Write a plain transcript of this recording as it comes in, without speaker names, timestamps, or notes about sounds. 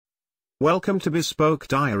Welcome to Bespoke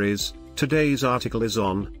Diaries. Today's article is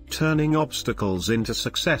on Turning Obstacles into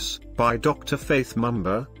Success by Dr. Faith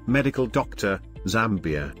Mumba, medical doctor,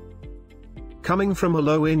 Zambia. Coming from a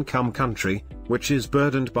low-income country, which is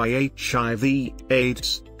burdened by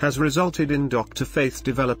HIV/AIDS, has resulted in Dr. Faith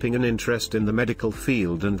developing an interest in the medical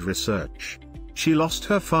field and research. She lost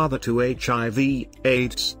her father to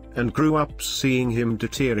HIV/AIDS, and grew up seeing him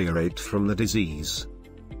deteriorate from the disease.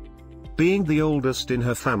 Being the oldest in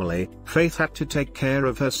her family, Faith had to take care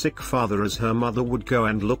of her sick father as her mother would go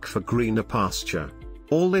and look for greener pasture.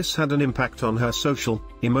 All this had an impact on her social,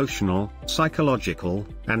 emotional, psychological,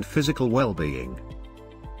 and physical well-being.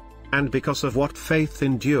 And because of what Faith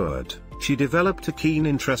endured, she developed a keen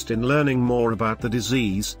interest in learning more about the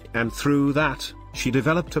disease, and through that, she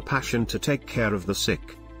developed a passion to take care of the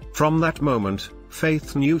sick. From that moment,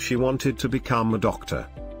 Faith knew she wanted to become a doctor.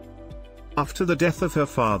 After the death of her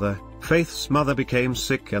father, Faith's mother became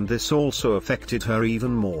sick, and this also affected her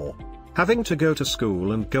even more. Having to go to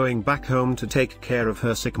school and going back home to take care of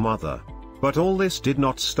her sick mother. But all this did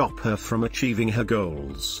not stop her from achieving her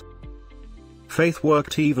goals. Faith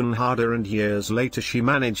worked even harder, and years later she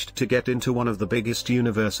managed to get into one of the biggest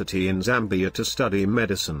universities in Zambia to study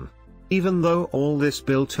medicine. Even though all this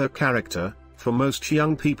built her character, for most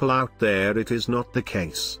young people out there it is not the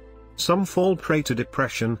case. Some fall prey to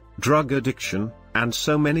depression, drug addiction, and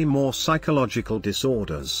so many more psychological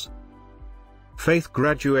disorders. Faith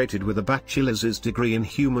graduated with a bachelor's degree in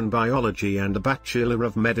human biology and a Bachelor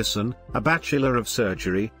of Medicine, a Bachelor of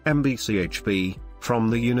Surgery, MBCHB, from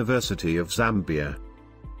the University of Zambia.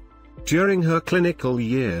 During her clinical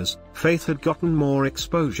years, Faith had gotten more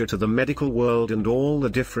exposure to the medical world and all the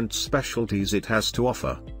different specialties it has to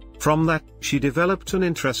offer. From that, she developed an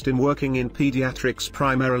interest in working in pediatrics,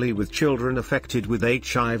 primarily with children affected with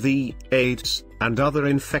HIV/AIDS, and other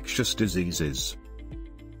infectious diseases.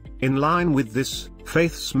 In line with this,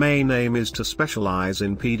 Faith's main aim is to specialize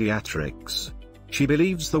in pediatrics. She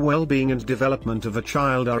believes the well-being and development of a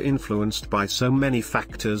child are influenced by so many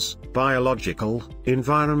factors: biological,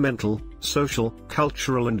 environmental, social,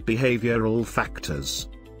 cultural and behavioral factors.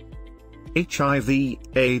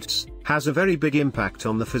 HIV/AIDS has a very big impact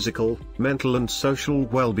on the physical, mental and social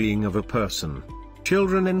well-being of a person.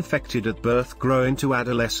 Children infected at birth grow into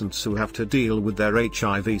adolescents who have to deal with their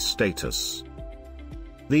HIV status.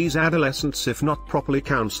 These adolescents, if not properly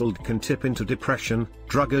counseled, can tip into depression,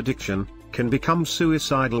 drug addiction, can become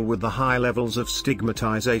suicidal with the high levels of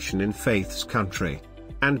stigmatization in Faith's country.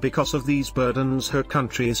 And because of these burdens her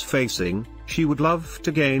country is facing, she would love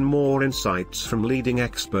to gain more insights from leading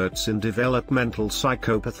experts in developmental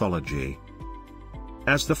psychopathology.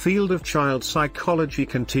 As the field of child psychology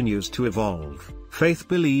continues to evolve, Faith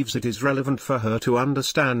believes it is relevant for her to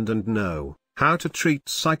understand and know how to treat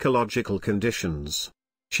psychological conditions.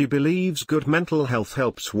 She believes good mental health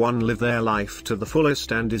helps one live their life to the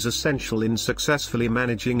fullest and is essential in successfully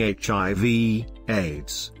managing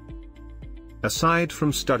HIV/AIDS. Aside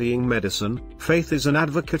from studying medicine, Faith is an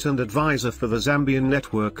advocate and advisor for the Zambian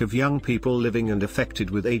network of young people living and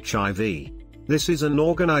affected with HIV. This is an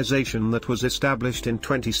organization that was established in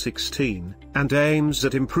 2016, and aims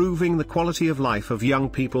at improving the quality of life of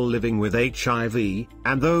young people living with HIV,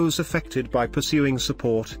 and those affected by pursuing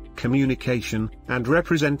support, communication, and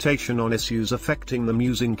representation on issues affecting them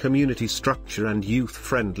using community structure and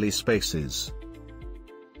youth-friendly spaces.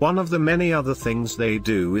 One of the many other things they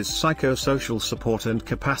do is psychosocial support and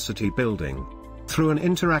capacity building. Through an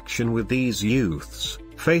interaction with these youths,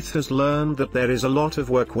 Faith has learned that there is a lot of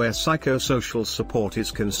work where psychosocial support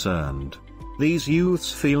is concerned. These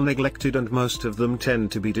youths feel neglected and most of them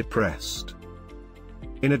tend to be depressed.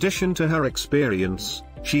 In addition to her experience,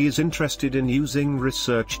 she is interested in using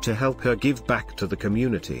research to help her give back to the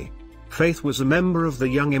community. Faith was a member of the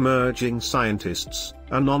Young Emerging Scientists,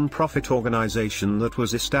 a non-profit organization that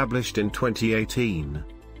was established in 2018.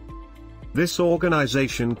 This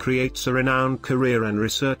organization creates a renowned career and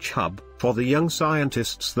research hub for the young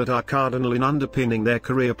scientists that are cardinal in underpinning their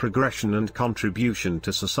career progression and contribution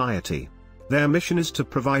to society. Their mission is to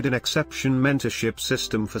provide an exception mentorship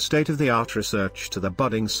system for state-of-the-art research to the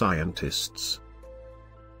budding scientists.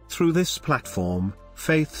 Through this platform,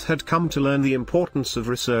 Faith had come to learn the importance of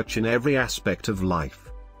research in every aspect of life.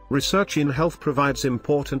 Research in health provides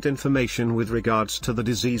important information with regards to the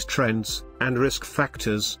disease trends and risk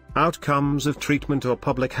factors, outcomes of treatment or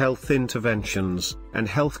public health interventions, and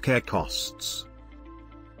healthcare costs.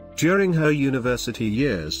 During her university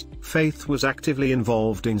years, Faith was actively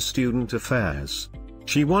involved in student affairs.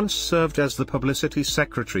 She once served as the publicity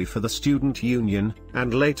secretary for the Student Union,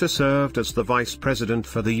 and later served as the vice president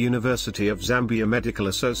for the University of Zambia Medical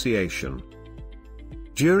Association.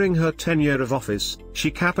 During her tenure of office,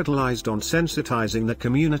 she capitalized on sensitizing the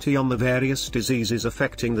community on the various diseases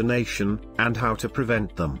affecting the nation, and how to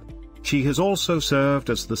prevent them. She has also served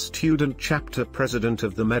as the student chapter president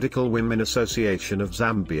of the Medical Women Association of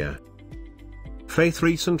Zambia. Faith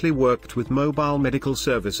recently worked with Mobile Medical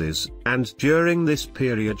Services, and during this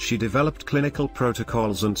period she developed clinical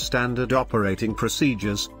protocols and standard operating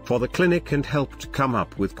procedures for the clinic and helped come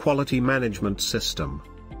up with quality management system.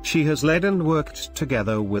 She has led and worked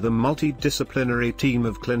together with a multidisciplinary team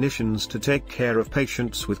of clinicians to take care of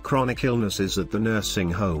patients with chronic illnesses at the nursing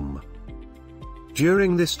home.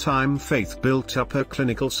 During this time, Faith built up her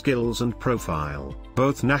clinical skills and profile,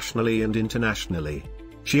 both nationally and internationally.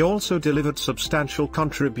 She also delivered substantial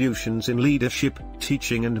contributions in leadership,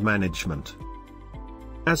 teaching and management.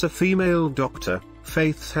 As a female doctor,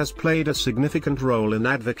 Faith has played a significant role in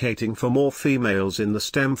advocating for more females in the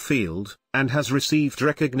STEM field, and has received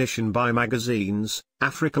recognition by magazines,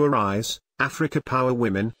 Africa Arise, Africa Power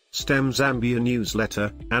Women, STEM Zambia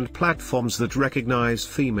newsletter, and platforms that recognize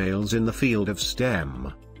females in the field of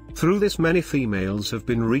STEM. Through this, many females have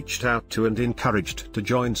been reached out to and encouraged to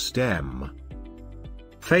join STEM.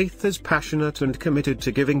 Faith is passionate and committed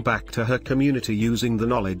to giving back to her community using the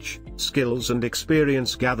knowledge, skills and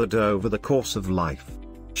experience gathered over the course of life.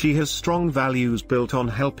 She has strong values built on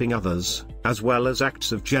helping others, as well as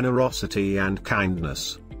acts of generosity and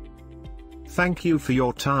kindness. Thank you for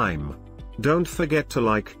your time. Don't forget to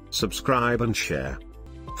like, subscribe and share.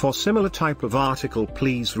 For similar type of article,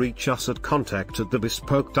 please reach us at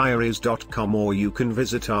contact@thebespokediaries.com, or you can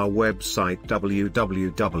visit our website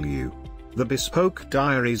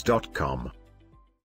www.thebespokediaries.com.